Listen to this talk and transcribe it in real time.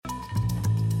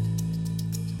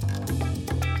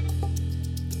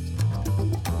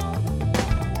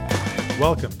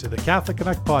Welcome to the Catholic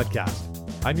Connect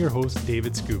podcast. I'm your host,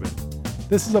 David Scubin.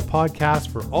 This is a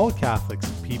podcast for all Catholics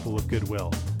and people of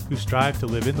goodwill who strive to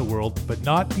live in the world but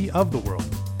not be of the world.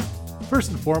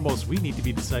 First and foremost, we need to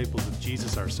be disciples of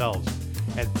Jesus ourselves,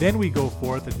 and then we go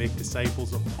forth and make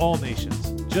disciples of all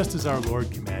nations, just as our Lord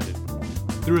commanded.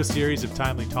 Through a series of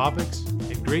timely topics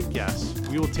and great guests,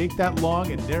 we will take that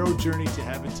long and narrow journey to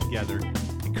heaven together,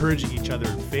 encouraging each other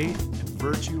in faith and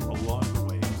virtue along the way.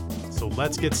 So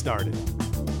let's get started.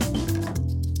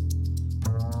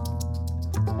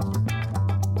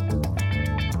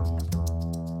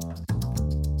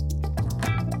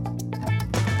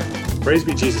 Praise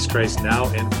be Jesus Christ now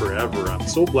and forever. I'm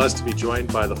so blessed to be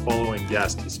joined by the following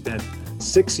guest. He spent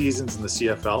 6 seasons in the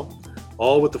CFL,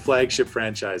 all with the flagship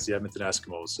franchise, the Edmonton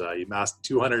Eskimos. He amassed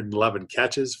 211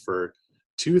 catches for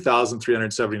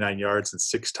 2,379 yards and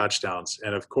 6 touchdowns.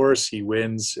 And of course, he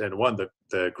wins and won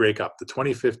the Grey Cup, the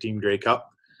 2015 Grey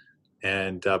Cup.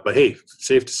 And but hey,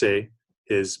 safe to say,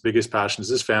 his biggest passion is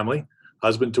his family.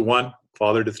 Husband to 1,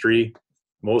 father to 3.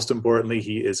 Most importantly,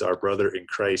 he is our brother in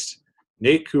Christ.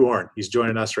 Nate Coehoorn, he's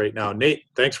joining us right now. Nate,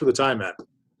 thanks for the time, man.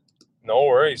 No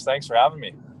worries. Thanks for having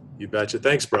me. You betcha.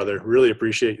 Thanks, brother. Really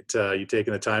appreciate you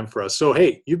taking the time for us. So,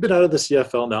 hey, you've been out of the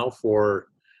CFL now for,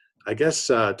 I guess,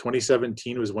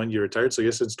 2017 was when you retired. So I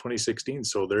guess since 2016.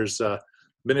 So there's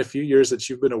been a few years that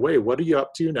you've been away. What are you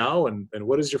up to now, and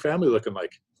what is your family looking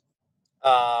like?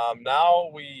 Now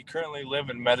we currently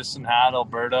live in Medicine Hat,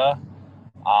 Alberta.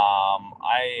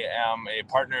 I am a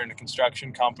partner in a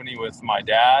construction company with my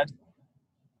dad.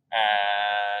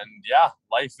 And yeah,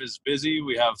 life is busy.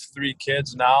 We have 3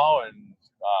 kids now and,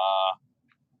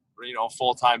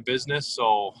 full-time business.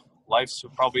 So life's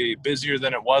probably busier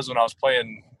than it was when I was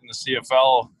playing in the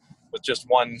CFL with just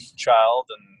one child.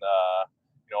 And,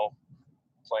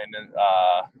 playing in,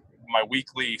 my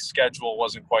weekly schedule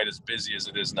wasn't quite as busy as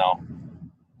it is now.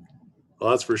 Well,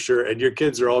 that's for sure. And your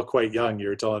kids are all quite young. You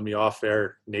were telling me off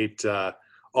air, Nate,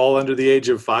 all under the age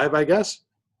of 5, I guess?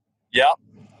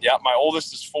 Yeah, my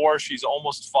oldest is 4. She's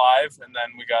almost 5. And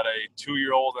then we got a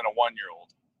 2-year-old and a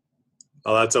 1-year-old.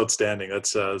 Oh, that's outstanding.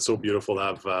 That's so beautiful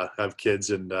to have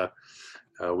kids. And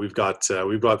we've got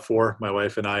 4, my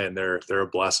wife and I, and they're a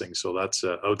blessing. So that's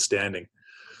outstanding.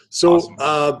 So,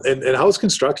 awesome. And how's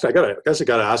construction? I guess I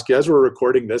got to ask you, as we're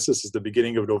recording this is the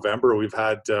beginning of November. We've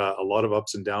had a lot of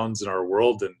ups and downs in our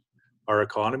world and our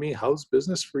economy. How's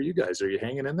business for you guys? Are you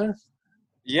hanging in there?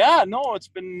 Yeah, no, it's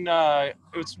been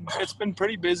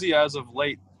pretty busy as of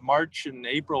late. March and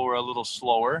April were a little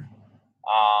slower,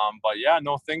 but yeah,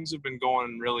 no, things have been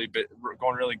going really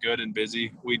good and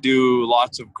busy. We do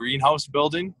lots of greenhouse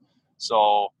building,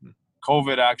 so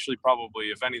COVID actually probably,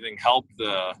 if anything, helped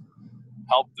the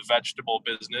vegetable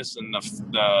business and the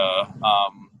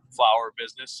flower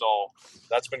business. So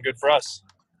that's been good for us.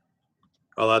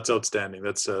 Oh, that's outstanding.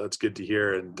 That's good to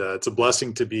hear, and it's a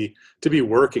blessing to be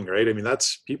working, right? I mean,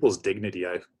 that's people's dignity.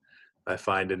 I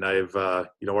find, and I've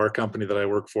our company that I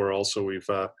work for also,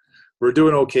 we're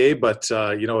doing okay, but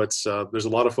it's there's a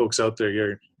lot of folks out there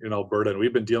here in Alberta, and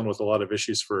we've been dealing with a lot of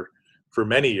issues for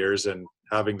many years, and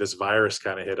having this virus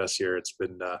kind of hit us here, it's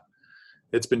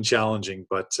been challenging,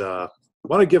 but I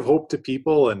want to give hope to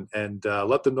people and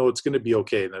let them know it's going to be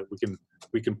okay, and that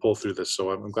we can pull through this.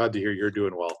 So I'm glad to hear you're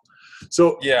doing well.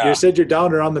 So yeah. You said you're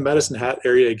down around the Medicine Hat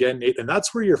area again, Nate, and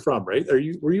that's where you're from, right?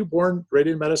 Were you born right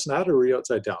in Medicine Hat, or were you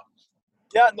outside town?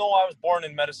 Yeah, no, I was born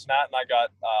in Medicine Hat, and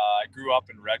I grew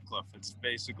up in Redcliffe. It's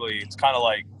kind of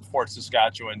like Fort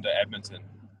Saskatchewan to Edmonton.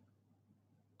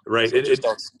 Right. So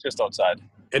just outside.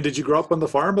 And did you grow up on the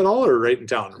farm at all, or right in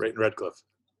town, right in Redcliffe?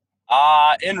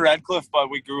 In Redcliffe,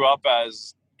 but we grew up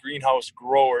as greenhouse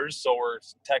growers, so I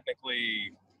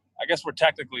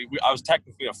was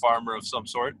technically a farmer of some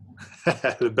sort.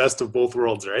 The best of both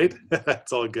worlds, right?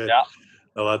 That's all good. Yeah.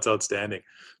 Oh, that's outstanding.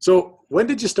 So when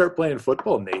did you start playing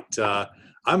football, Nate?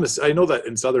 I know that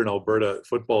in Southern Alberta,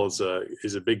 football is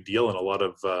a big deal in a lot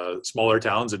of smaller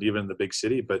towns and even the big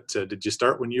city. But did you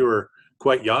start when you were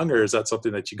quite young, or is that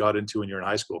something that you got into when you were in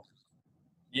high school?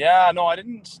 Yeah, no, I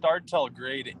didn't start till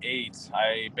grade 8.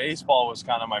 Baseball was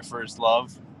kind of my first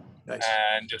love. Nice.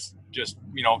 And just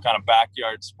kind of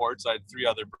backyard sports. I had 3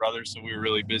 other brothers, so we were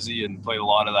really busy and played a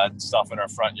lot of that stuff in our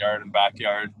front yard and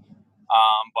backyard.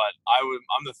 But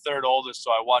I'm the 3rd oldest,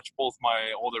 so I watched both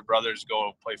my older brothers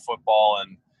go play football,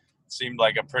 and it seemed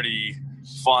like a pretty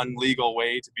fun, legal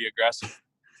way to be aggressive.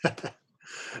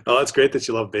 Oh, that's great that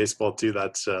you love baseball too.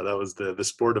 That was the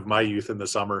sport of my youth in the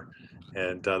summer,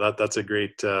 and that's a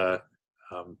great.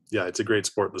 It's a great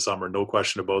sport in the summer, no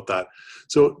question about that.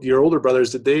 So your older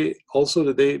brothers, did they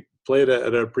play at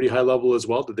a pretty high level as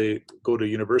well? Did they go to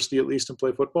university at least and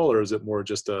play football, or is it more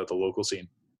just the local scene?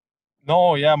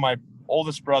 No, yeah, my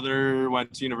oldest brother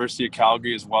went to University of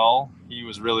Calgary as well. He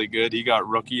was really good. He got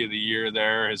Rookie of the Year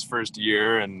there his first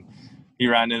year, and he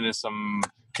ran into some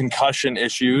concussion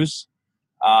issues.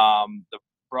 The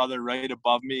brother right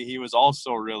above me, he was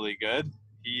also really good.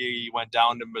 He went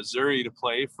down to Missouri to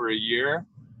play for a year,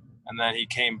 and then he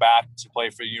came back to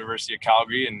play for the University of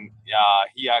Calgary. And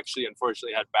he actually,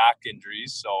 unfortunately, had back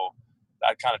injuries, so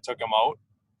that kind of took him out.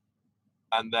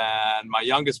 And then my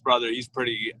youngest brother, he's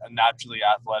pretty naturally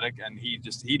athletic, and he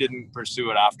didn't pursue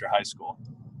it after high school.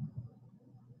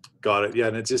 Got it. Yeah,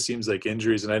 and it just seems like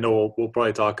injuries, and I know we'll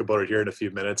probably talk about it here in a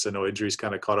few minutes. I know injuries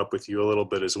kind of caught up with you a little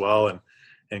bit as well,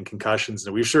 and concussions,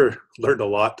 and we've sure learned a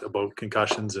lot about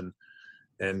concussions and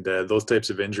those types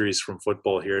of injuries from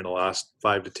football here in the last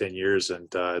 5 to 10 years. And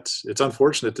it's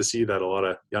unfortunate to see that a lot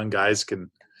of young guys can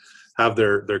have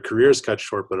their careers cut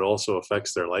short, but it also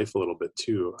affects their life a little bit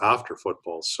too after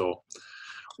football. So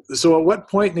at what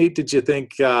point, Nate, did you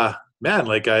think, man,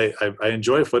 like I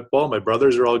enjoy football. My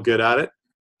brothers are all good at it,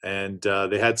 and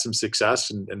they had some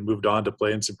success and moved on to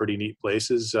play in some pretty neat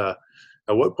places.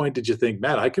 At what point did you think,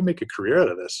 man, I can make a career out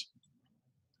of this?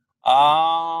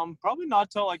 Probably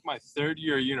not till like my third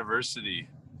year of university.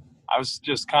 I was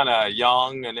just kind of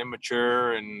young and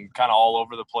immature and kind of all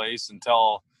over the place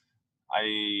until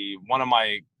one of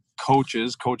my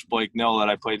coaches, Coach Blake Nill, that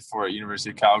I played for at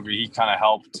University of Calgary, he kind of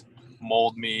helped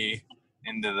mold me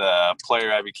into the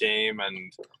player I became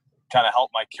and kind of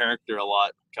helped my character a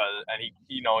lot. And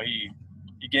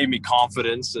he gave me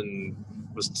confidence and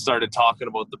started talking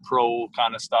about the pro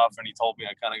kind of stuff. And he told me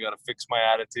I kind of got to fix my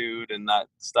attitude and that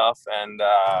stuff. And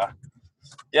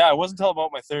it wasn't until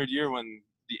about my third year when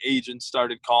the agents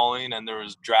started calling and there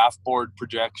was draft board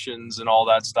projections and all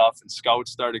that stuff, and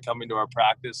scouts started coming to our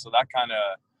practice. So that kind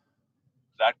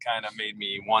of made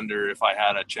me wonder if I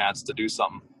had a chance to do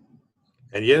something.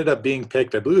 And you ended up being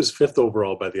picked, I believe it was 5th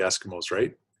overall by the Eskimos,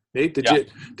 right? Nate, Yeah.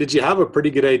 did you have a pretty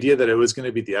good idea that it was going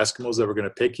to be the Eskimos that were going to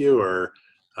pick you, or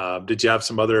did you have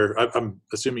some other? I'm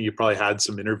assuming you probably had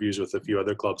some interviews with a few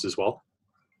other clubs as well.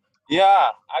 Yeah,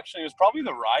 actually, it was probably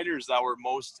the Riders that were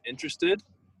most interested.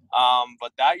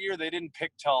 But that year they didn't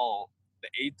pick till the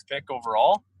 8th pick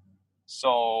overall.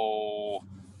 So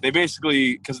they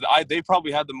basically, because they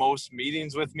probably had the most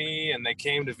meetings with me, and they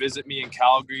came to visit me in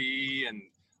Calgary and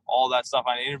all that stuff.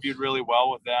 I interviewed really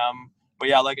well with them. But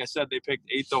yeah, like I said, they picked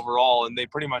 8th overall, and they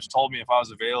pretty much told me if I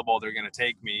was available, they're going to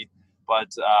take me. But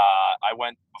I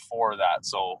went before that,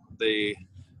 so it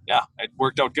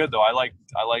worked out good though. I liked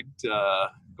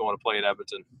going to play at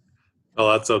Edmonton. Oh,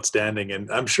 that's outstanding.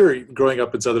 And I'm sure growing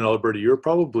up in Southern Alberta, you were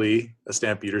probably a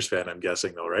Stampeders fan, I'm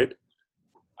guessing, though, right?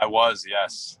 I was,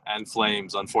 yes, and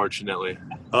Flames, unfortunately.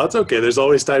 Oh, that's okay. There's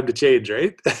always time to change,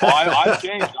 right? I've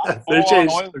changed. I'm full on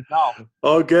Oilers now.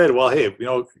 Oh, good. Well, hey,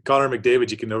 Connor McDavid,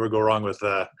 you can never go wrong with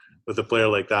a player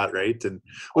like that, right? And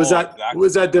was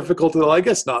that difficult? Well, I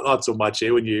guess not so much.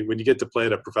 When you get to play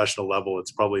at a professional level,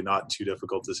 it's probably not too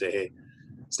difficult to say, hey,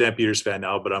 Stampeders fan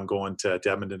now, but I'm going to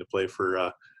Edmonton to play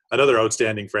for another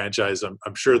outstanding franchise.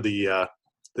 I'm sure the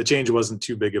change wasn't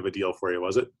too big of a deal for you,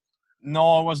 was it?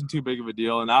 No, it wasn't too big of a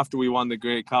deal. And after we won the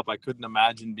Grey Cup, I couldn't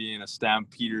imagine being a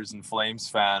Stampeders and Flames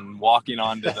fan walking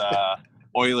onto the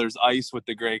Oilers ice with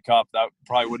the Grey Cup. That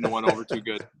probably wouldn't have went over too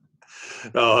good.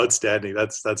 Oh, outstanding.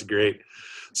 That's great.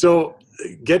 So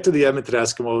get to the Edmonton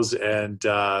Eskimos and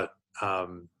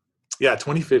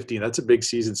 2015, that's a big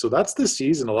season. So that's the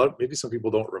season maybe some people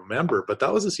don't remember, but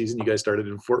that was the season you guys started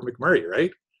in Fort McMurray,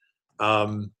 right?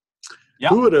 Yeah.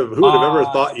 Who would have ever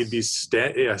thought you'd be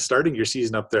starting your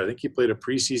season up there? I think you played a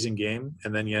preseason game,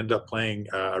 and then you ended up playing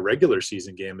a regular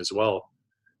season game as well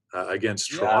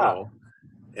against Toronto.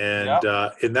 And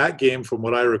in that game, from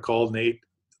what I recall, Nate,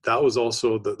 that was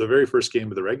also the very first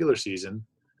game of the regular season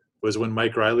was when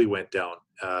Mike Riley went down,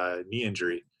 knee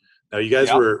injury. Now, you guys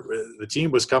the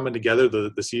team was coming together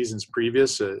the seasons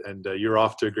previous, and you're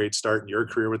off to a great start in your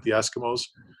career with the Eskimos.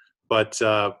 But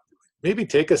maybe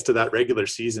take us to that regular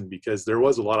season, because there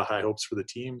was a lot of high hopes for the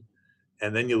team,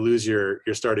 and then you lose your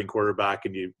starting quarterback,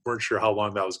 and you weren't sure how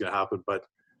long that was going to happen. But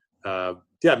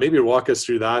maybe walk us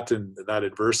through that and that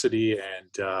adversity,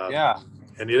 and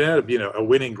it ended up being a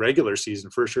winning regular season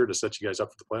for sure to set you guys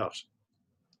up for the playoffs.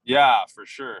 Yeah, for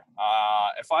sure.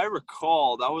 If I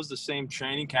recall, that was the same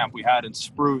training camp we had in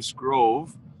Spruce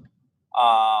Grove.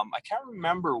 I can't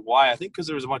remember why. I think because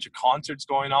there was a bunch of concerts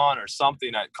going on or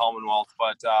something at Commonwealth.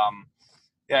 But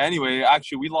anyway,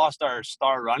 actually, we lost our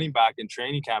star running back in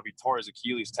training camp. He tore his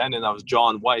Achilles tendon. That was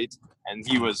John White, and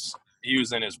he was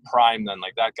in his prime then.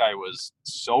 Like, that guy was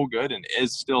so good and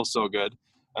is still so good.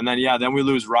 And then, then we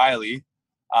lose Riley.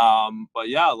 But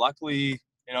yeah, luckily,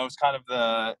 it was kind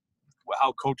of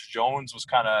how Coach Jones was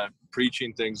kind of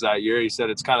preaching things that year. He said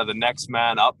it's kind of the next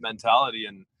man up mentality.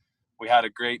 And we had a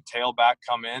great tailback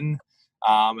come in.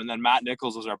 And then Matt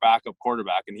Nichols was our backup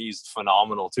quarterback, and he's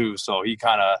phenomenal too. So he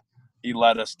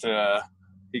led us to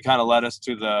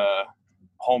the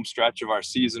home stretch of our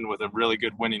season with a really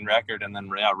good winning record. And then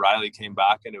Riley came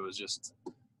back, and it was just,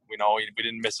 we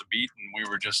didn't miss a beat, and we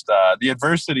were just the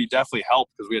adversity definitely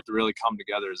helped because we had to really come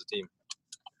together as a team.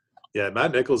 Yeah,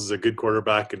 Matt Nichols is a good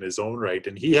quarterback in his own right,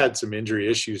 and he had some injury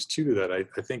issues too that I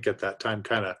think at that time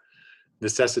kind of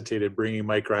necessitated bringing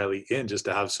Mike Riley in just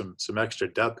to have some extra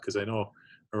depth, because I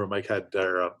remember Mike had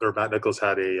or Matt Nichols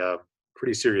had a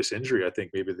pretty serious injury. I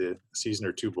think maybe the season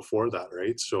or two before that,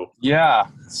 right? So yeah,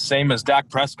 same as Dak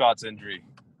Prescott's injury.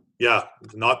 Yeah,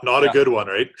 not a good one,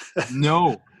 right?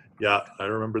 No. Yeah, I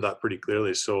remember that pretty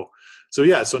clearly. So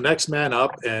next man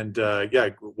up, and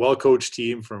well coached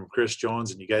team from Chris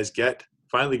Jones, and you guys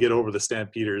finally get over the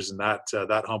Stampeders, and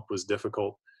that hump was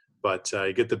difficult, but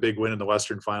you get the big win in the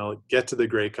Western Final, get to the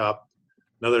Grey Cup,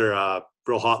 another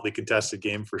real hotly contested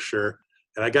game for sure.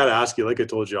 And I got to ask you, like I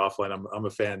told you offline, I'm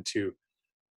a fan too.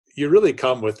 You really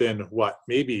come within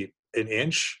maybe an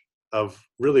inch of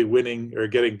really winning or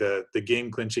getting the game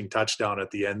clinching touchdown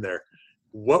at the end there.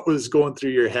 What was going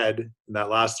through your head in that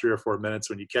last 3 or 4 minutes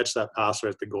when you catch that pass right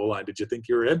at the goal line? Did you think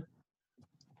you were in?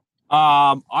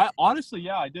 I honestly,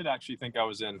 I did actually think I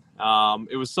was in.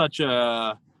 It was such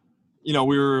a, we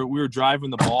were driving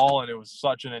the ball, and it was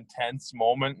such an intense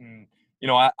moment. And,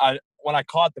 I when I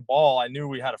caught the ball, I knew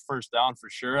we had a first down for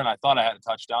sure. And I thought I had a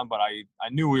touchdown, but I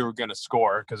knew we were going to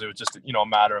score because it was just, a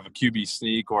matter of a QB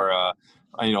sneak or a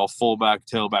fullback,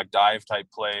 tailback dive type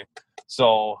play.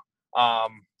 So,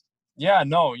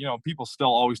 people still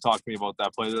always talk to me about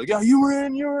that play. They're like, "Yeah, you were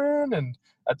in." And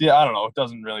I don't know, it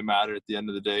doesn't really matter at the end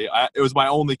of the day. It was my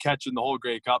only catch in the whole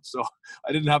Grey Cup, so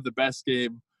I didn't have the best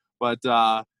game, but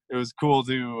it was cool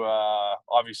to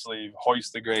obviously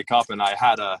hoist the Grey Cup, and I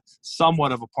had a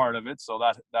somewhat of a part of it, so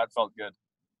that felt good.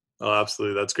 Oh,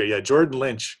 absolutely, that's great. Yeah, Jordan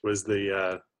Lynch was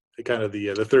the kind of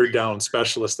the third down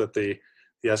specialist that the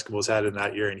Eskimos had in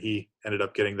that year, and he ended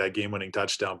up getting that game-winning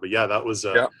touchdown. But yeah, that was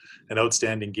an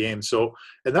outstanding game. So,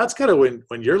 and that's kind of when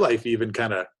your life even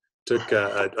kind of took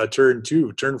a turn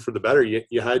for the better.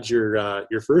 You had your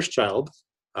first child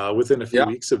within a few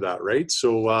weeks of that, right?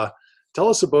 So tell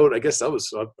us about, I guess that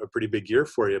was a pretty big year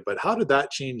for you, but how did that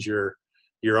change your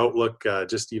outlook,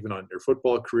 just even on your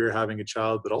football career, having a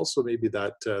child, but also maybe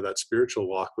that spiritual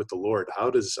walk with the Lord?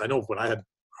 I know when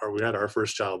we had our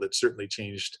first child, it certainly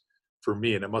changed for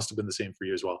me, and it must have been the same for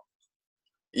you as well.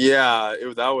 Yeah,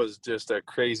 that was just a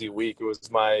crazy week. It was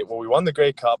we won the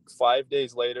Grey Cup. 5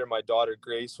 days later, my daughter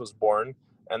Grace was born,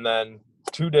 and then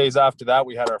 2 days after that,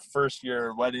 we had our first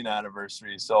year wedding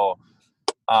anniversary. So,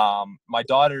 my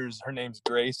her name's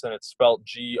Grace, and it's spelled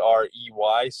Greyce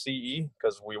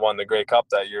because we won the Grey Cup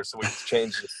that year. So we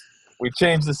changed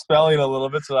the spelling a little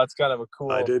bit. So that's kind of a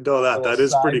cool. I didn't know that. That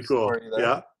is pretty cool.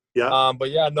 Yeah. But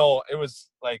yeah, no, it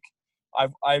was like I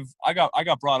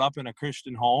got brought up in a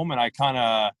Christian home, and I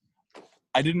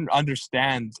didn't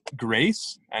understand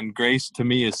grace, and grace to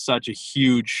me is such a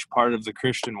huge part of the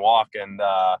Christian walk. And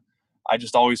I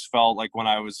just always felt like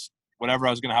whenever I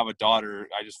was going to have a daughter,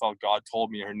 I just felt God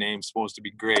told me her name's supposed to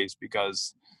be Grace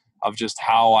because of just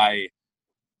how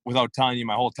without telling you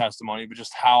my whole testimony, but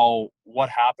just what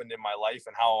happened in my life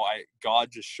and how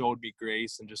God just showed me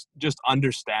grace, and just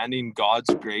understanding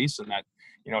God's grace, and that,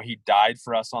 he died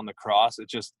for us on the cross. It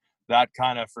just, that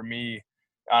kind of, for me,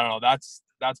 I don't know, that's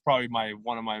probably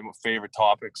one of my favorite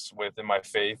topics within my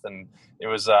faith. And it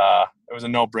was a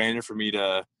no-brainer for me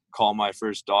to call my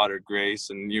first daughter Grace,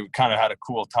 and you kind of had a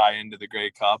cool tie into the Grey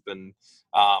Cup, and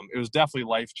it was definitely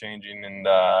life-changing, and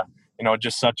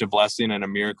just such a blessing and a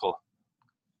miracle.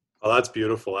 Oh, that's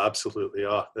beautiful. Absolutely.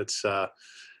 Oh, that's that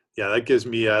gives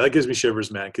me shivers,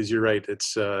 man, because you're right.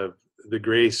 It's the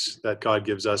grace that God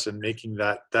gives us, and making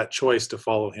that choice to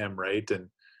follow him, right? And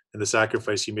the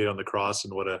sacrifice he made on the cross,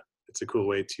 and it's a cool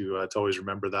way to always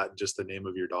remember that in just the name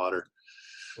of your daughter.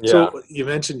 Yeah. So you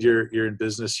mentioned you're in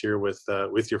business here with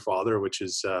your father, which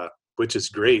is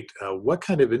great. What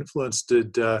kind of influence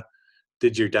did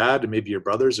your dad and maybe your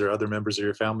brothers or other members of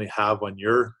your family have on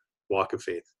your walk of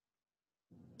faith?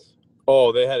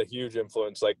 Oh, they had a huge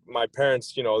influence. Like my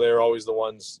parents, they're always the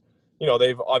ones,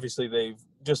 they've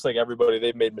just like everybody,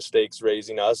 they've made mistakes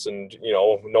raising us, and,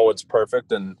 no one's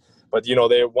perfect. But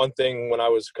one thing when I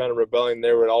was kind of rebelling,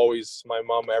 my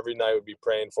mom every night would be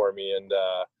praying for me. And,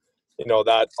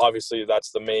 that obviously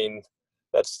there's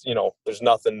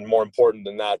nothing more important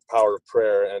than that power of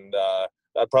prayer. And,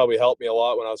 that probably helped me a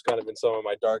lot when I was kind of in some of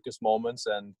my darkest moments.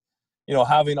 And,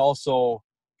 having also,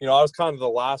 I was kind of the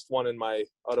last one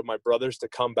out of my brothers to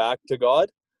come back to God.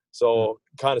 So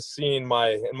kind of seeing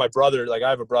my brother, like I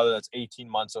have a brother that's 18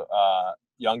 months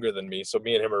younger than me. So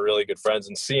me and him are really good friends,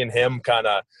 and seeing him kind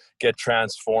of get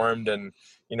transformed and,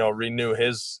 renew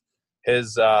his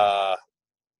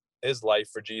life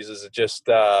for Jesus, it just,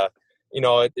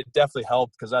 it definitely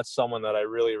helped, because that's someone that I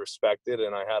really respected.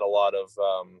 And I had a lot of,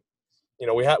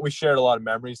 we shared a lot of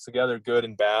memories together, good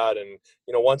and bad. And,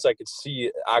 once I could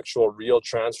see actual real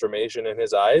transformation in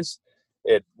his eyes,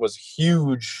 it was a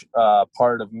huge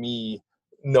part of me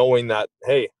knowing that,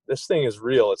 hey, this thing is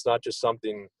real. It's not just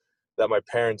something that my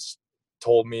parents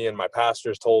told me and my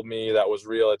pastors told me that was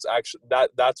real. It's actually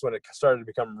that's when it started to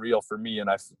become real for me. And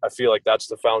I feel like that's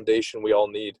the foundation we all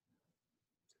need.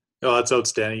 Oh, that's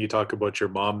outstanding. You talk about your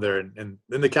mom there, and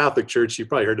in the Catholic Church, you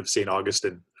probably heard of Saint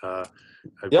Augustine. I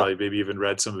Yeah. probably maybe even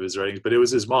read some of his writings, but it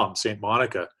was his mom, Saint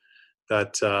Monica,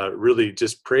 that really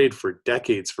just prayed for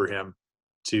decades for him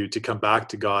to come back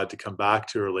to God, to come back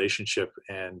to a relationship,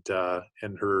 and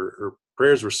her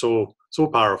prayers were so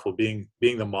powerful. Being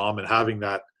the mom and having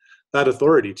that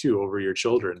authority too over your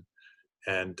children,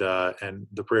 and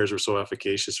the prayers were so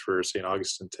efficacious for Saint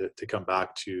Augustine to come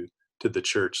back to the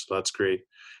church. So that's great.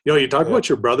 You talk Yeah. about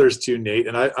your brothers too, Nate,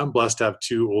 and I'm blessed to have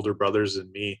two older brothers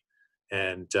than me,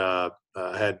 and I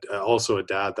had also a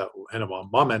dad and a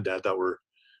mom and dad that were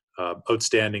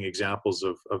outstanding examples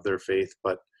of their faith.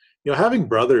 But having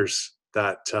brothers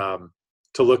that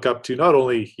to look up to, not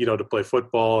only to play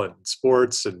football and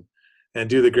sports and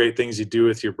do the great things you do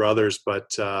with your brothers, but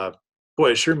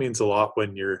boy, it sure means a lot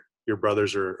when your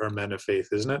brothers are men of faith,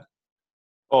 isn't it?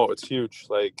 Oh, it's huge.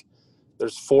 Like,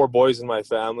 there's 4 boys in my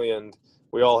family, and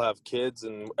we all have kids,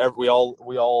 and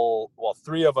well,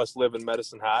 3 of us live in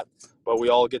Medicine Hat, but we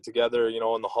all get together,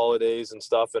 on the holidays and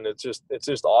stuff. And it's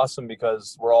just awesome,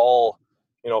 because we're all,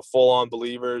 full on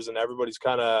believers, and everybody's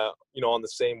kind of, on the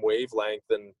same wavelength.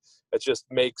 And it just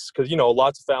makes, because,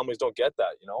 lots of families don't get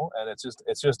that, and it's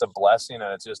just a blessing.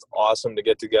 And it's just awesome to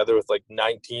get together with like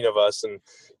 19 of us, and,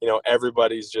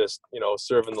 everybody's just,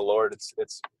 serving the Lord.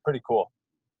 It's pretty cool.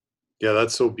 Yeah,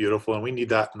 that's so beautiful, and we need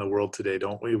that in the world today,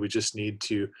 don't we? We just need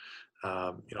to,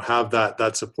 have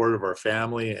that support of our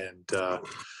family. And I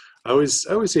always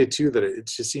say too that it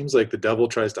just seems like the devil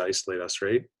tries to isolate us,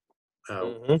 right?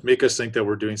 Hmm. Make us think that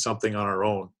we're doing something on our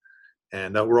own,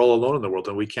 and that we're all alone in the world,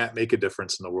 and we can't make a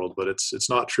difference in the world. But it's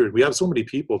not true. We have so many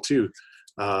people too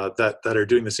that are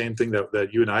doing the same thing that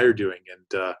you and I are doing.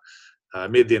 And I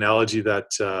made the analogy that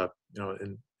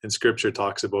in Scripture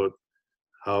talks about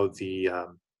how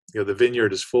the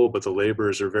vineyard is full, but the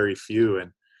laborers are very few.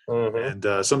 And Hmm.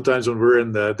 and sometimes when we're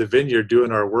in the vineyard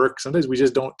doing our work, sometimes we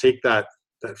just don't take that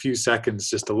few seconds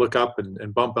just to look up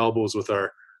and bump elbows with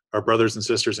our brothers and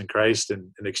sisters in Christ,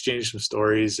 and exchange some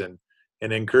stories, and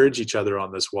encourage each other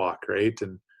on this walk, right?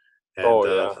 And Oh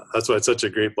yeah. that's why it's such a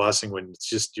great blessing when it's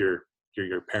just your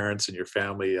parents and your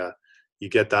family. You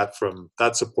get that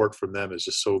support from them is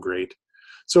just so great.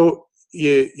 So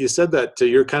you said that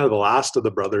you're kind of the last of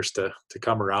the brothers to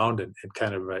come around and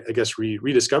kind of, I guess,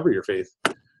 rediscover your faith.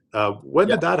 When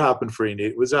Yeah. did that happen for you,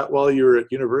 Nate? Was that while you were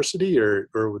at university, or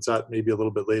was that maybe a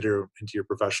little bit later into your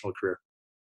professional career?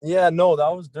 Yeah, no, that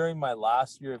was during my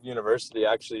last year of university,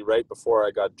 actually, right before I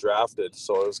got drafted.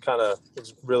 So it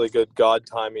was really good God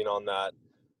timing on that.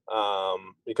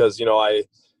 Because,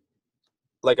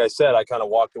 like I said, I kind of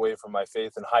walked away from my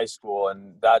faith in high school,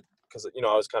 and that, because,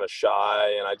 I was kind of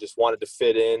shy, and I just wanted to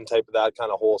fit in, type of that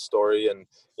kind of whole story. And,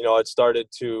 it started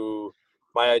to,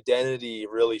 my identity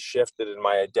really shifted, and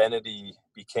my identity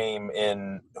became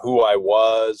in who I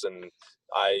was. And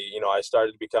I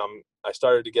started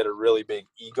to get a really big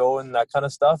ego and that kind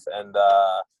of stuff. And,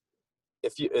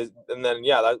 and then,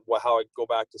 yeah, that's how I go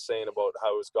back to saying about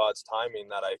how it was God's timing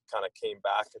that I kind of came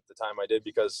back at the time I did.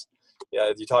 Because,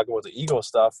 yeah, you talk about the ego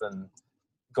stuff, and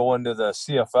going to the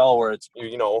CFL, where it's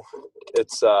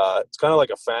kind of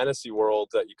like a fantasy world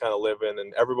that you kind of live in,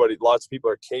 and lots of people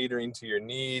are catering to your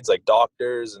needs, like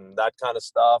doctors and that kind of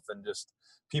stuff, and just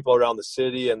people around the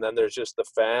city. And then there's just the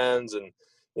fans. And,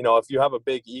 if you have a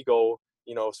big ego,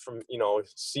 from,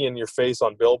 seeing your face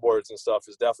on billboards and stuff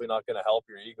is definitely not going to help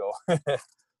your ego.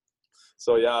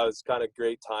 So yeah, it's kind of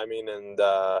great timing. And,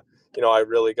 I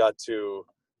really got to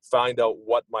find out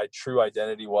what my true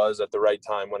identity was at the right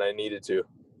time when I needed to.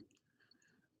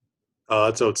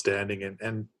 That's outstanding,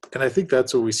 and I think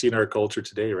that's what we see in our culture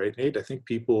today, right, Nate? I think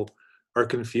people are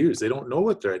confused. They don't know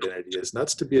what their identity is, and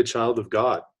that's to be a child of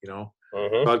God.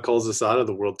 Hmm. God calls us out of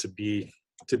the world to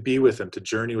be with Him, to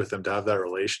journey with Him, to have that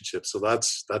relationship. So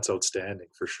that's outstanding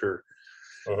for sure.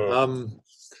 Hmm. Um,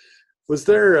 was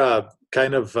there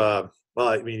kind of well,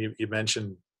 I mean, you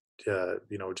mentioned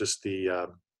just the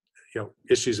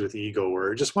issues with ego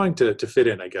or just wanting to fit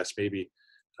in, I guess, maybe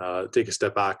take a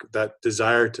step back, that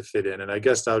desire to fit in. And I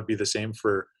guess that would be the same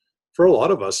for a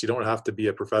lot of us. You don't have to be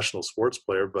a professional sports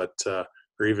player, but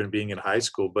or even being in high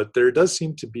school, but there does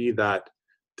seem to be that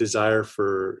desire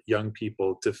for young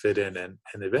people to fit in, and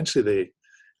eventually they,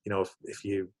 if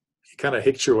you kind of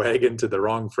hitch your wagon to the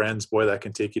wrong friends, boy, that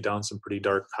can take you down some pretty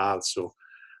dark paths. So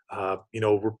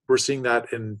we're seeing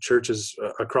that in churches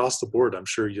across the board. I'm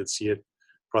sure you'd see it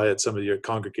probably at some of your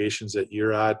congregations that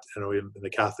you're at. I know in the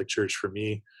Catholic Church, for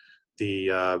me,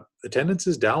 the attendance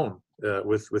is down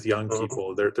with young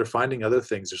people. They're finding other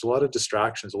things. There's a lot of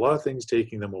distractions, a lot of things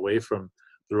taking them away from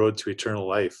the road to eternal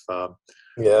life.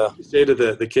 Yeah. You say to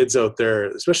the kids out there,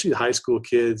 especially high school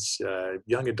kids,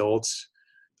 young adults,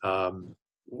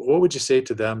 what would you say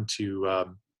to them to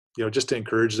just to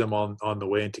encourage them on the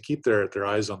way and to keep their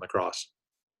eyes on the cross?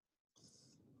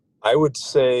 I would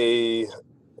say,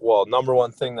 well, number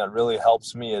one thing that really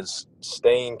helps me is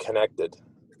staying connected.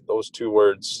 Those two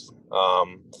words.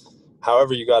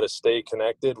 However, you got to stay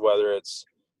connected, whether it's,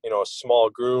 a small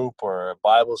group or a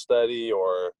Bible study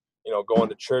or, going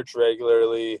to church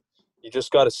regularly. You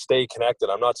just got to stay connected.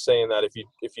 I'm not saying that if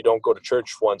you don't go to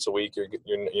church once a week,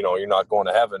 you're not going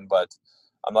to heaven, but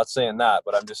I'm not saying that,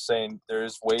 but I'm just saying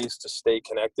there's ways to stay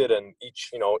connected, and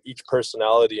each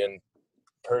personality and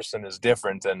person is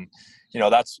different, and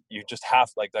that's, you just have,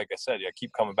 like I said, I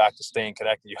keep coming back to staying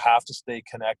connected. You have to stay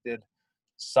connected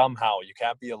somehow. You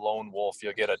can't be a lone wolf.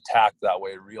 You'll get attacked that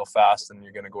way real fast, and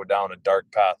you're going to go down a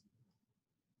dark path.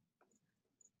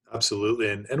 Absolutely.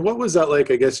 And what was that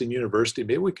like, I guess, in university?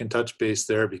 Maybe we can touch base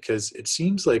there because it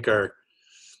seems like a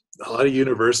lot of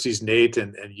universities, Nate,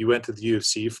 and you went to the U of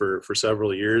C for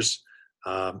several years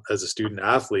as a student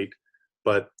athlete,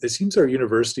 but it seems our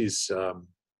universities,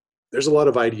 there's a lot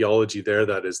of ideology there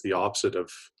that is the opposite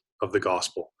of the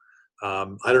gospel.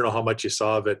 I don't know how much you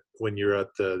saw of it when you're at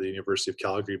the University of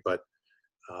Calgary, but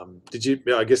did you?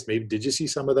 I guess maybe did you see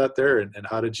some of that there, and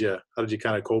how did you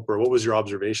kind of cope, or what was your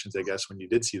observations, I guess, when you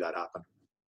did see that happen?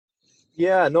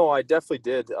 Yeah, no, I definitely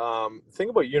did. Thing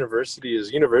about university,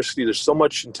 there's so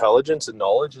much intelligence and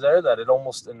knowledge there that it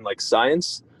almost, in like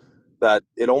science, that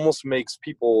it almost makes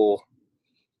people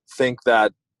think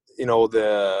that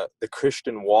the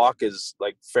Christian walk is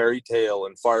like fairy tale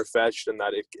and far fetched, and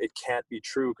that it can't be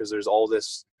true because there's all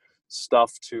this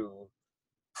stuff to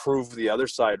prove the other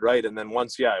side right. And then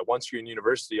once you're in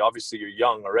university, obviously you're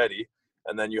young already,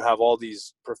 and then you have all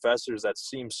these professors that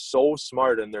seem so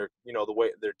smart, and they're, the way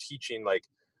they're teaching, like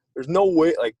there's no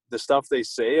way, like the stuff they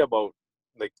say about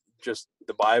like just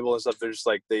the Bible and stuff, they're just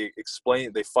like, they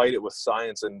fight it with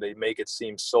science, and they make it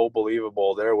seem so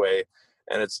believable their way.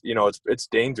 And it's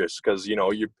dangerous because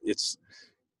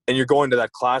you're going to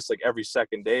that class like every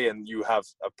second day, and you have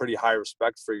a pretty high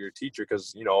respect for your teacher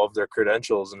because of their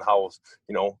credentials and how,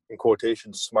 in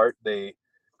quotations, smart they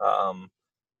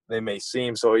may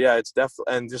seem. So yeah, it's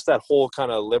definitely, and just that whole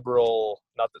kind of liberal,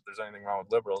 not that there's anything wrong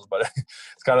with liberals, but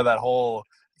it's kind of that whole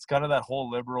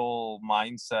liberal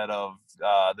mindset of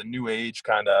the new age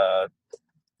kind of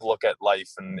look at life.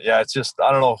 And yeah, it's just,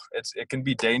 I don't know, it can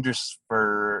be dangerous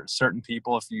for certain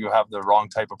people if you have the wrong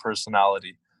type of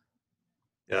personality.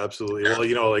 Yeah, absolutely.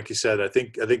 Well, like you said, I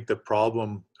think the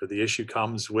problem or the issue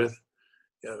comes with,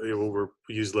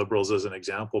 we use liberals as an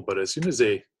example, but as soon as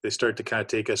they start to kind of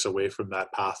take us away from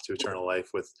that path to eternal life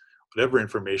with whatever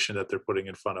information that they're putting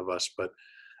in front of us. But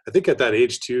I think at that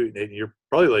age too, and you're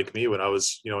probably like me when I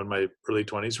was, in my early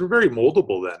 20s, we're very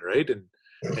moldable then, right? And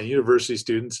university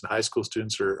students and high school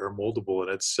students are moldable, and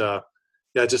it's yeah,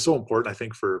 it's just so important, I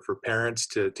think, for parents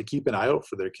to keep an eye out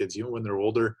for their kids even when they're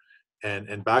older.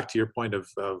 And back to your point of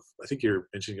I think you're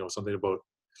mentioning, something about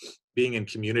being in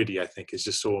community, I think is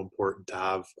just so important to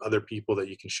have other people that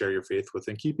you can share your faith with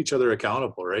and keep each other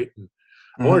accountable, right? And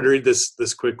I wanted to Mm-hmm. read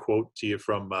this quick quote to you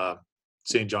from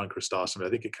St. John Chrysostom. I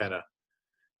think it kind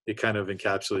of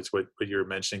encapsulates what you're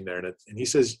mentioning there. And he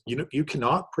says, you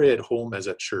cannot pray at home as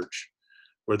at church,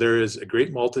 where there is a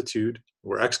great multitude,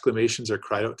 where exclamations are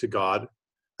cried out to God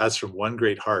as from one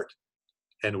great heart,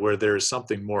 and where there is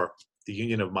something more, the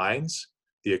union of minds,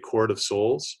 the accord of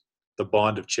souls, the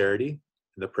bond of charity,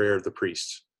 and the prayer of the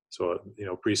priests. So,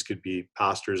 priests could be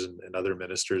pastors and other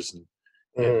ministers in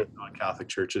Mm-hmm. non-Catholic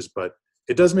churches, but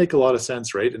it does make a lot of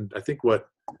sense, right? And I think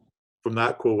from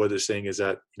that quote, what they're saying is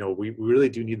that, we really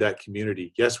do need that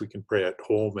community. Yes, we can pray at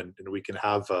home and we can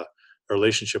have a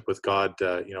relationship with God,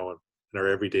 in our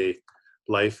everyday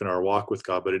life and our walk with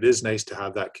God, but it is nice to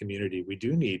have that community. We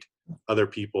do need other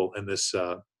people in this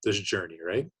journey,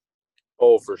 right?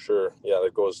 Oh, for sure. Yeah,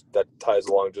 that ties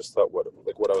along just what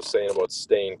I was saying about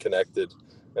staying connected.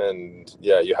 And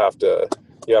yeah, you have to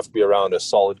be around a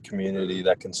solid community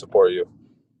that can support you.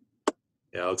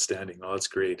 Yeah, outstanding. Oh, that's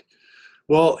great.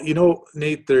 Well,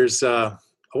 Nate, I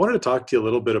wanted to talk to you a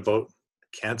little bit about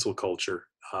cancel culture.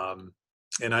 And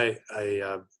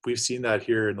we've seen that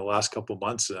here in the last couple of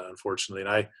months, unfortunately.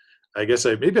 And I guess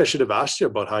maybe I should have asked you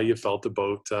about how you felt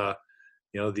about, the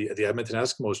Edmonton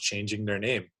Eskimos changing their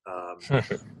name.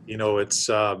 It's,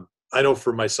 I know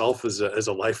for myself as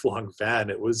a lifelong fan,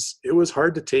 it was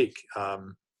hard to take,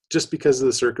 just because of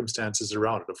the circumstances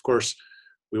around it. Of course,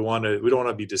 we don't want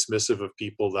to be dismissive of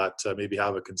people that maybe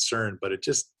have a concern, but it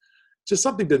just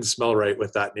something didn't smell right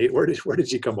with that. Nate, where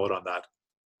did you come out on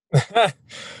that?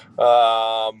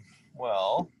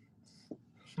 Well,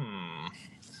 hmm.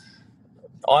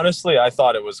 Honestly, I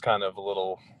thought it was kind of a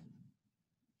little,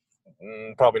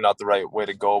 probably not the right way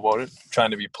to go about it. I'm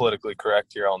trying to be politically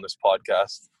correct here on this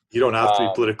podcast. You don't have to be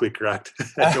Um, politically correct.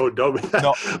 No, don't.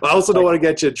 no, I also don't like, want to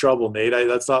get you in trouble, Nate.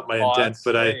 That's not my intent.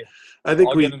 But hey, I think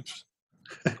I'll get we. in.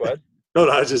 Go ahead. No,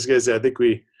 no, I was just gonna say, I think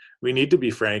we need to be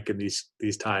frank in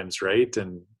these times, right?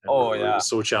 And Oh we're yeah,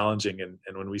 so challenging. And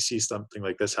when we see something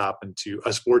like this happen to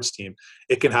a sports team,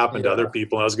 it can happen to other yeah.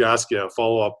 people. And I was gonna ask you a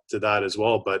follow up to that as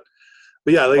well, but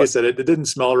yeah, like I But said, it didn't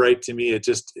smell right to me.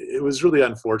 It was really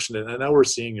unfortunate. And now we're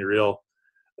seeing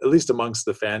at least amongst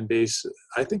the fan base,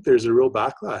 I think there's a real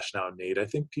backlash now, Nate. I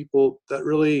think people that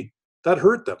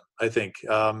hurt them. I think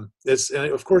and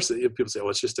of course people say, "Oh,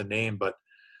 it's just a name," but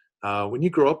when you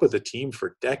grow up with a team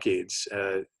for decades,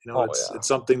 oh it's yeah.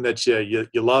 something that you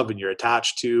love and you're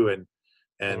attached to, and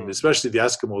Mhm. especially the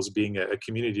Eskimos being a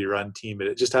community-run team,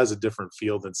 it just has a different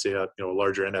feel than say a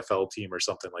larger NFL team or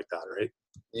something like that, right?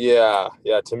 Yeah,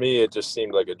 yeah. To me, it just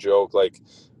seemed like a joke. Like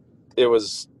it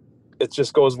was. It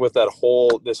just goes with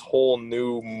this whole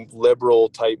new liberal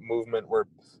type movement where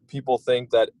people think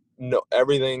that no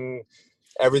everything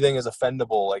is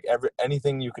offendable. Like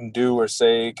anything you can do or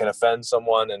say can offend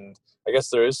someone, and I guess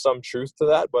there is some truth to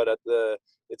that. But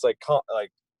it's like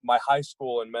my high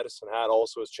school in Medicine Hat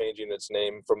also is changing its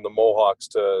name from the Mohawks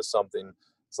to something.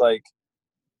 It's like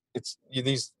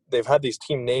they've had these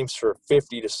team names for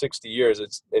 50 to 60 years.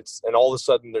 It's and all of a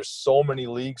sudden there's so many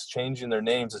leagues changing their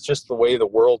names. It's just the way the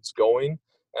world's going,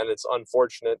 and it's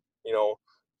unfortunate.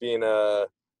 Being a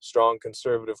strong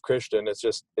conservative Christian, it's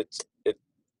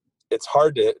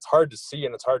hard to see,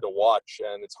 and it's hard to watch,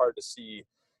 and it's hard to see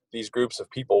these groups of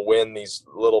people win these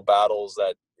little battles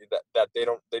that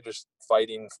they're just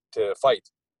fighting to fight.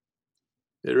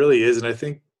 It really is, and I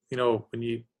think when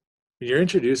you're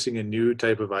introducing a new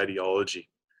type of ideology,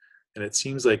 and it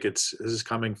seems like this is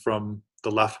coming from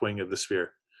the left wing of the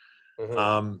sphere.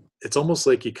 Mm-hmm. It's almost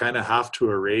like you kind of have to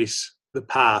erase the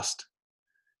past,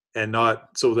 and not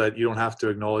so that you don't have to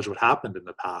acknowledge what happened in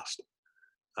the past.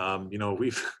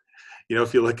 We've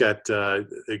if you look at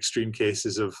extreme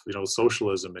cases of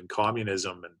socialism and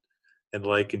communism and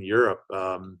like in Europe,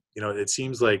 it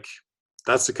seems like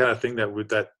that's the kind of thing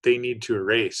that they need to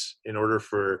erase in order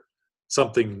for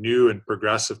something new and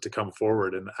progressive to come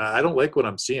forward. And I don't like what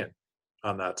I'm seeing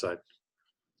on that side.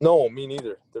 No, me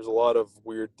neither. There's a lot of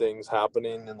weird things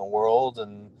happening in the world,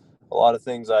 and a lot of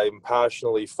things I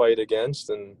passionately fight against.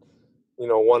 And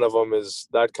one of them is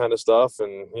that kind of stuff,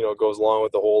 and it goes along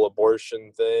with the whole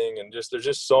abortion thing, and there's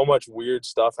just so much weird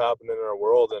stuff happening in our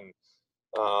world, and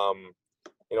um,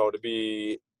 to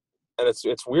be, and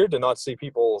it's weird to not see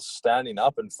people standing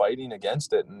up and fighting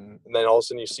against it, and then all of a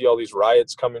sudden you see all these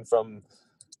riots coming from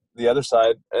the other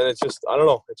side, and it's just I don't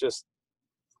know, it's just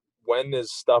when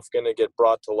is stuff going to get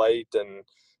brought to light? And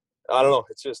I don't know.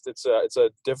 It's a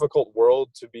difficult world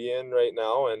to be in right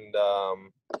now, and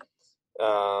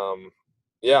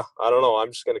yeah, I don't know.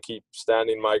 I'm just gonna keep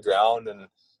standing my ground, and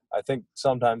I think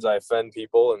sometimes I offend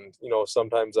people, and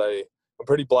sometimes I'm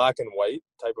pretty black and white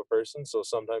type of person, so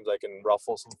sometimes I can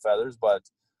ruffle some feathers, but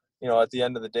at the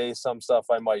end of the day, some stuff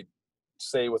I might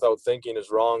say without thinking is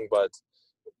wrong, but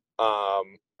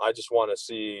I just want to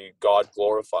see God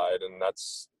glorified, and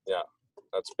that's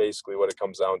basically what it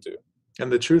comes down to. And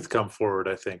the truth come forward,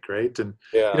 I think, right? And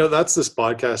Yeah. that's this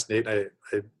podcast, Nate. I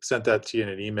sent that to you in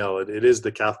an email. It is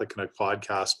the Catholic Connect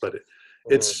podcast, but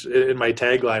Mm-hmm. it's in my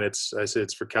tagline. I say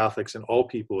it's for Catholics and all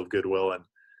people of goodwill,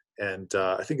 and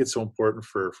I think it's so important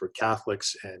for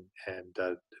Catholics and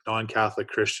non-Catholic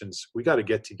Christians. We got to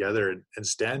get together and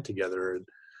stand together,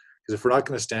 because if we're not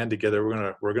going to stand together,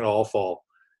 we're gonna all fall.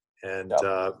 And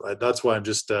Yep. that's why I'm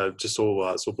just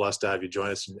so blessed to have you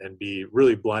join us and be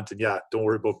really blunt. And yeah, don't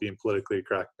worry about being politically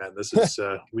correct, man. This is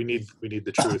we need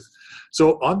the truth.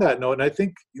 So on that note, and I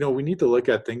think we need to look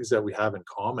at things that we have in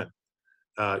common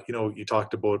you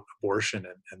talked about abortion,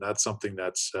 and that's something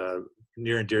that's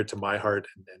near and dear to my heart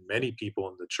and many people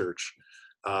in the church.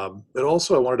 But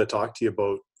also, I wanted to talk to you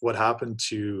about what happened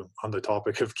on the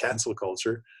topic of cancel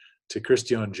culture, to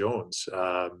Christian Jones.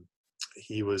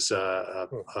 He was a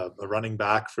running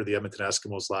back for the Edmonton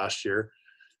Eskimos last year.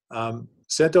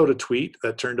 Sent out a tweet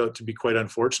that turned out to be quite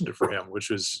unfortunate for him, which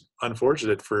was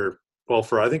unfortunate for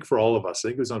I think for all of us. I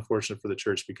think it was unfortunate for the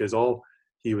church, because all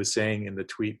he was saying in the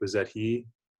tweet was that he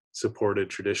supported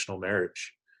traditional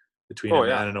marriage between a Oh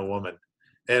yeah. man and a woman.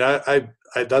 And I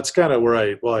that's kind of where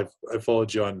I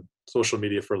followed you on social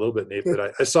media for a little bit, Nate,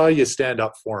 but I saw you stand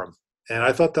up for him, and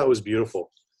I thought that was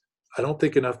beautiful. I don't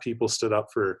think enough people stood up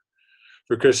for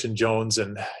Christian Jones,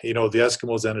 and the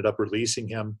Eskimos ended up releasing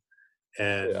him.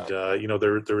 And Yeah.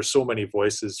 there were so many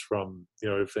voices from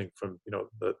everything from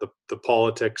the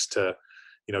politics to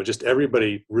just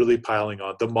everybody really piling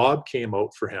on. The mob came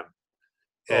out for him,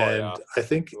 Oh yeah. and I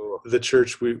think Ugh. the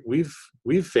church,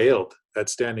 we've failed at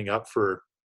standing up for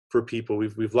people.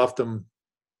 We've left them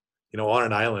on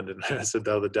an island, and I said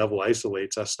the devil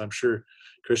isolates us. And I'm sure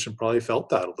Christian probably felt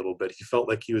that a little bit. He felt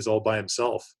like he was all by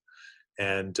himself.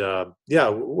 And yeah,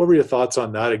 what were your thoughts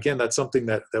on that? Again, that's something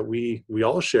that we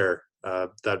all share,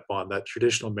 that bond, that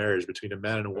traditional marriage between a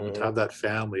man and a woman, to Mhm. have that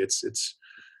family. It's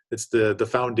the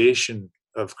foundation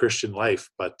of Christian life.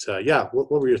 But yeah,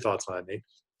 what were your thoughts on that, Nate?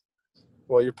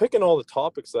 Well, you're picking all the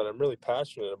topics that I'm really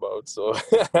passionate about. So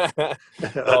That's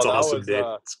no, that awesome, was Nate.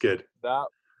 It's good. that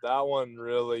that one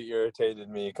really irritated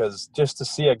me, because just to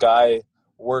see a guy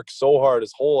work so hard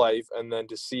his whole life, and then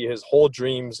to see his whole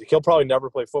dreams, he'll probably never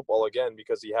play football again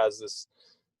because he has this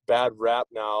bad rap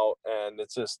now. And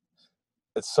it's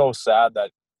so sad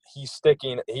that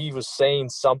he was saying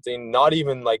something, not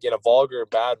even like in a vulgar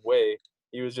bad way.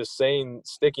 He was just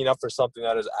sticking up for something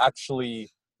that is actually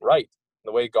right,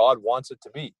 the way God wants it to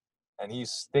be. And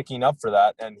he's sticking up for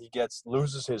that, and he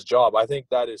loses his job. I think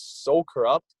that is so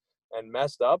corrupt and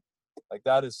messed up. Like,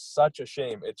 that is such a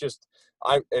shame.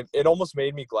 It almost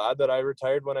made me glad that I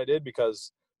retired when I did,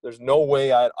 because there's no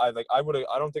way I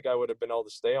don't think I would have been able to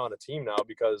stay on a team now,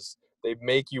 because they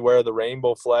make you wear the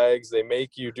rainbow flags. They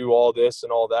make you do all this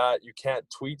and all that. You can't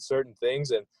tweet certain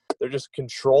things, and they're just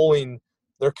controlling.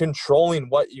 They're controlling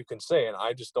what you can say, and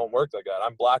I just don't work like that.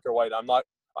 I'm black or white.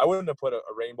 I wouldn't have put a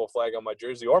rainbow flag on my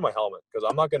jersey or my helmet, because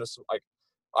I'm not going to like.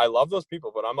 I love those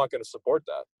people, but I'm not going to support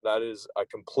that. That is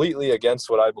completely against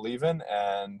what I believe in,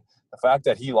 and the fact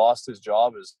that he lost his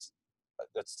job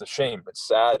that's the shame. It's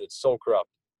sad. It's so corrupt.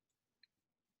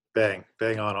 Bang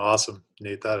on, awesome,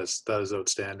 Nate. That is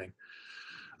outstanding.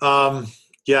 Um,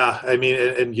 yeah, I mean,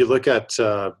 and you look at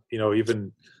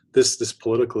even this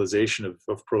politicalization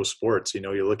of pro sports.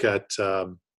 You look at uh,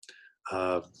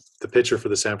 the pitcher for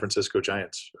the San Francisco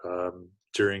Giants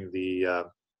during the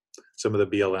some of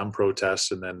the BLM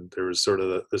protests, and then there was sort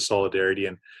of the solidarity.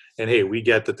 And hey, we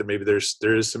get that maybe there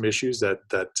is some issues that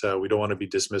we don't want to be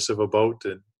dismissive about,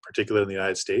 and particularly in the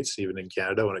United States, even in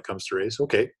Canada, when it comes to race.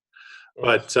 Okay,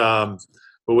 but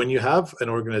when you have an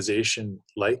organization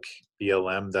like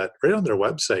BLM that right on their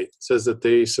website says that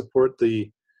they support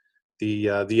the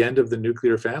end of the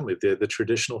nuclear family, the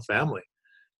traditional family,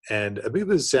 and I believe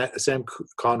it was Sam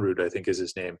Conrud, I think is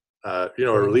his name. A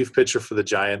relief pitcher for the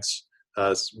Giants.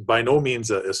 By no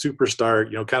means a superstar.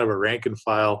 Kind of a rank and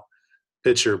file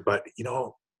pitcher, but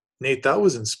Nate, that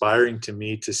was inspiring to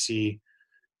me to see.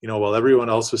 While everyone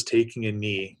else was taking a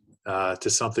knee to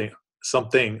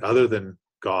something other than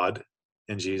God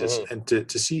and Jesus, Mm-hmm. and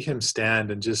to see him stand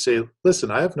and just say,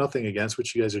 listen, I have nothing against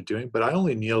what you guys are doing, but I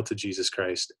only kneel to Jesus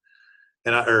Christ.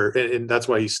 And that's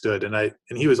why he stood. And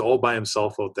he was all by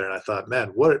himself out there. And I thought,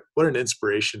 man, what an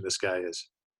inspiration this guy is.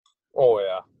 Oh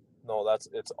yeah, no,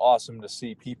 it's awesome to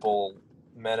see people,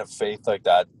 men of faith like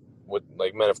that, with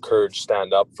like men of courage,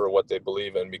 stand up for what they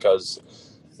believe in, because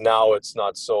now it's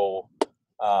not so.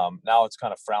 Now it's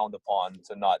kind of frowned upon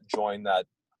to not join that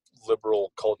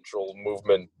liberal cultural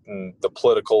movement, and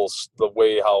the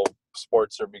way how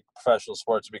professional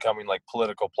sports are becoming like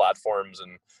political platforms.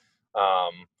 And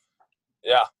um,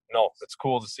 yeah, no, it's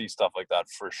cool to see stuff like that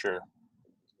for sure.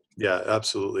 Yeah,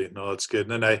 absolutely. No, that's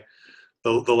good. And then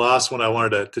the last one I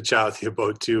wanted to chat with you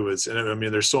about too is, and I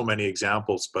mean, there's so many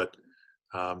examples, but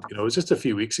it was just a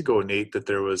few weeks ago, Nate, that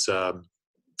there was, I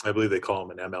believe they call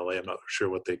them an MLA. I'm not sure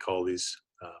what they call these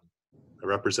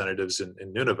representatives in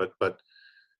Nunavut, but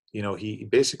he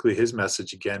basically, his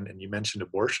message again, and you mentioned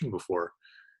abortion before,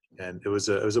 and it was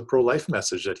a pro-life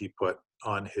message that he put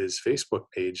on his Facebook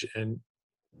page, and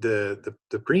the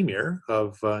premier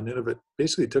of Nunavut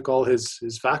basically took all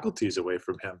his faculties away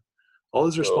from him, all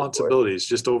his Oh boy. responsibilities,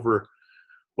 just over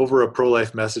over a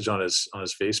pro-life message on his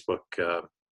Facebook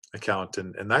account,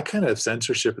 and that kind of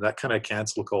censorship and that kind of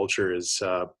cancel culture is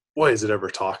boy, is it ever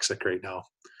toxic right now.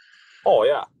 Oh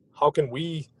yeah. How can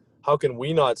we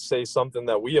not say something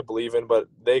that we believe in, but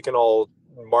they can all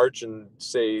march and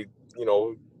say,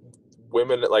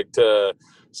 women, like, to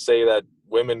say that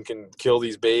women can kill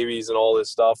these babies and all this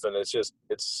stuff, and it's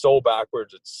so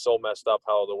backwards. It's so messed up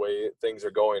how the way things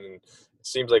are going, and it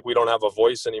seems like we don't have a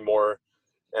voice anymore.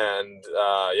 And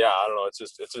yeah, I don't know.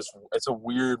 It's a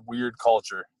weird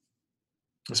culture.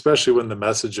 Especially when the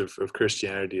message of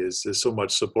Christianity is so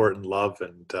much support and love.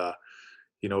 And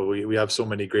we have so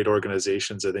many great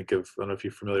organizations. I don't know if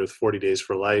you're familiar with 40 Days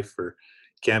for Life or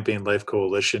Campaign Life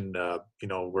Coalition,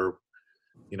 where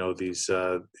these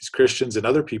Christians and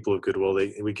other people of goodwill,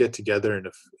 we get together, and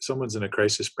if someone's in a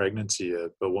crisis pregnancy, a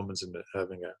woman's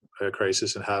having a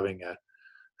crisis and having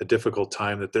a difficult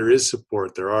time, that there is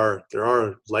support. There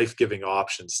are life-giving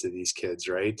options to these kids,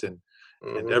 right? And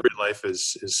every life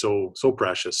is so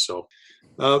precious. So,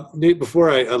 Nate, before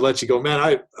I let you go,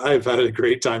 man, I've had a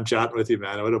great time chatting with you,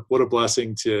 man. What a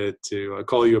blessing to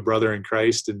call you a brother in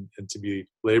Christ and to be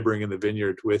laboring in the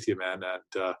vineyard with you, man.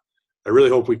 And I really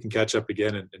hope we can catch up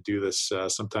again and do this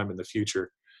sometime in the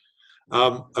future.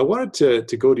 I wanted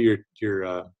to go to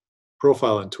your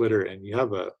profile on Twitter, and you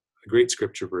have a great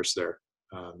scripture verse there.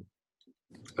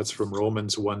 That's from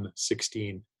Romans 1:16,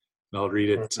 and I'll read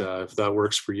it if that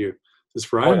works for you. It says,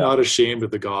 "For I am not ashamed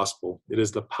of the gospel. It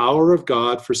is the power of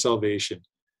God for salvation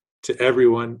to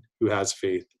everyone who has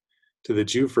faith, to the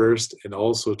Jew first and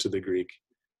also to the Greek."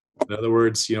 In other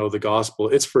words, the gospel,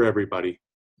 it's for everybody.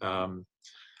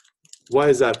 Why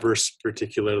is that verse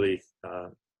particularly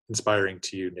inspiring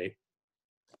to you, Nate?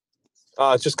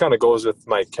 It just kind of goes with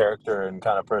my character and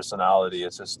kind of personality.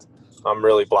 It's just, I'm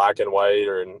really black and white,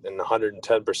 or in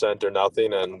 110% or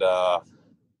nothing. And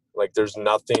like, there's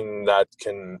nothing that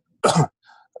can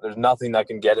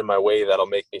get in my way that'll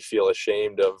make me feel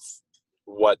ashamed of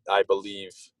what I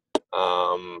believe.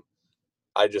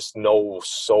 I just know,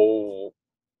 so,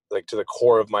 like, to the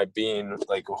core of my being,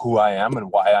 like, who I am and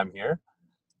why I'm here.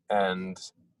 And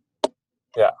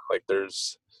yeah, like,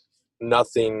 there's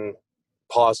nothing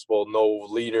possible, no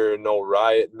leader, no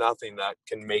riot, nothing that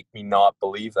can make me not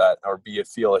believe that or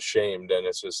feel ashamed. And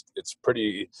it's a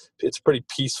pretty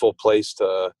peaceful place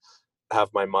to have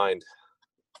my mind.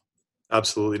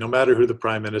 Absolutely. No matter who the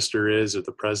prime minister is or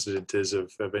the president is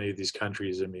of any of these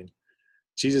countries, I mean,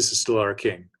 Jesus is still our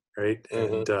king, right?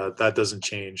 And that doesn't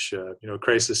change.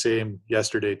 Christ the same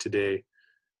yesterday, today,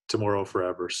 tomorrow,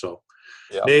 forever. So,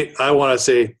 yeah. Nate, I want to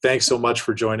say thanks so much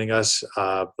for joining us.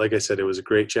 Like I said, it was a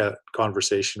great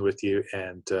conversation with you,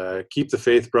 and keep the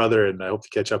faith, brother, and I hope to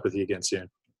catch up with you again soon.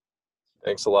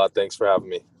 Thanks a lot. Thanks for having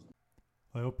me.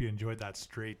 I hope you enjoyed that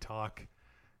straight talk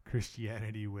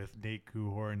Christianity with Nate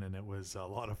Coehoorn, and it was a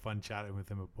lot of fun chatting with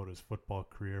him about his football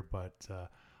career, but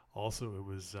also it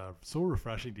was so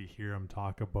refreshing to hear him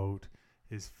talk about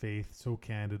his faith so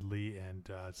candidly,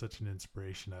 and such an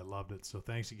inspiration. I loved it. So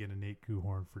thanks again to Nate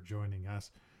Coehoorn for joining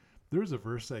us. There was a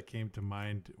verse that came to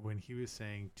mind when he was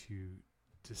saying to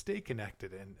stay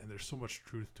connected, and there's so much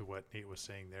truth to what Nate was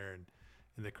saying there. And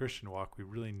in the Christian walk, we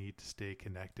really need to stay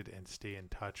connected and stay in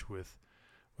touch with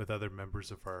other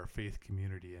members of our faith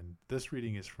community. And this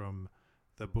reading is from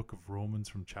the book of Romans,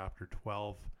 from chapter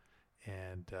 12,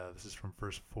 and this is from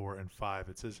verse 4 and 5.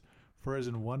 It says, "For as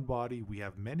in one body we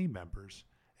have many members,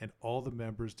 and all the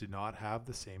members do not have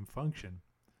the same function.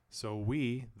 So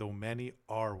we, though many,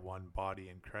 are one body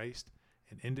in Christ,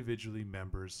 and individually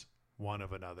members one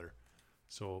of another."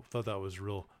 So I thought that was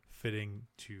real fitting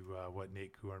to what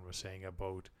Nate Coehoorn was saying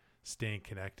about staying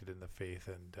connected in the faith.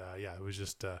 And yeah, it was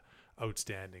just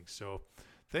outstanding. So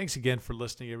thanks again for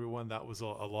listening, everyone. That was a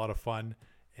lot of fun.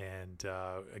 And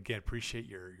again, appreciate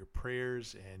your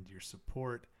prayers and your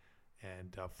support.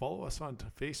 And follow us on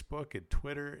Facebook and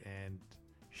Twitter, and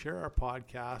share our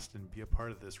podcast and be a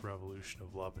part of this revolution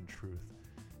of love and truth,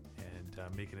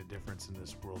 and making a difference in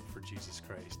this world for Jesus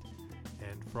Christ.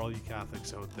 And for all you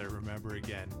Catholics out there, remember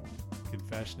again,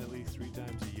 confession at least 3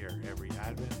 times a year, every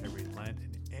Advent, every Lent,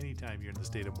 and anytime you're in the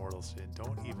state of mortal sin.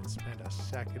 Don't even spend a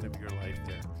second of your life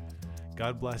there.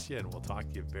 God bless you, and we'll talk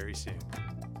to you very soon.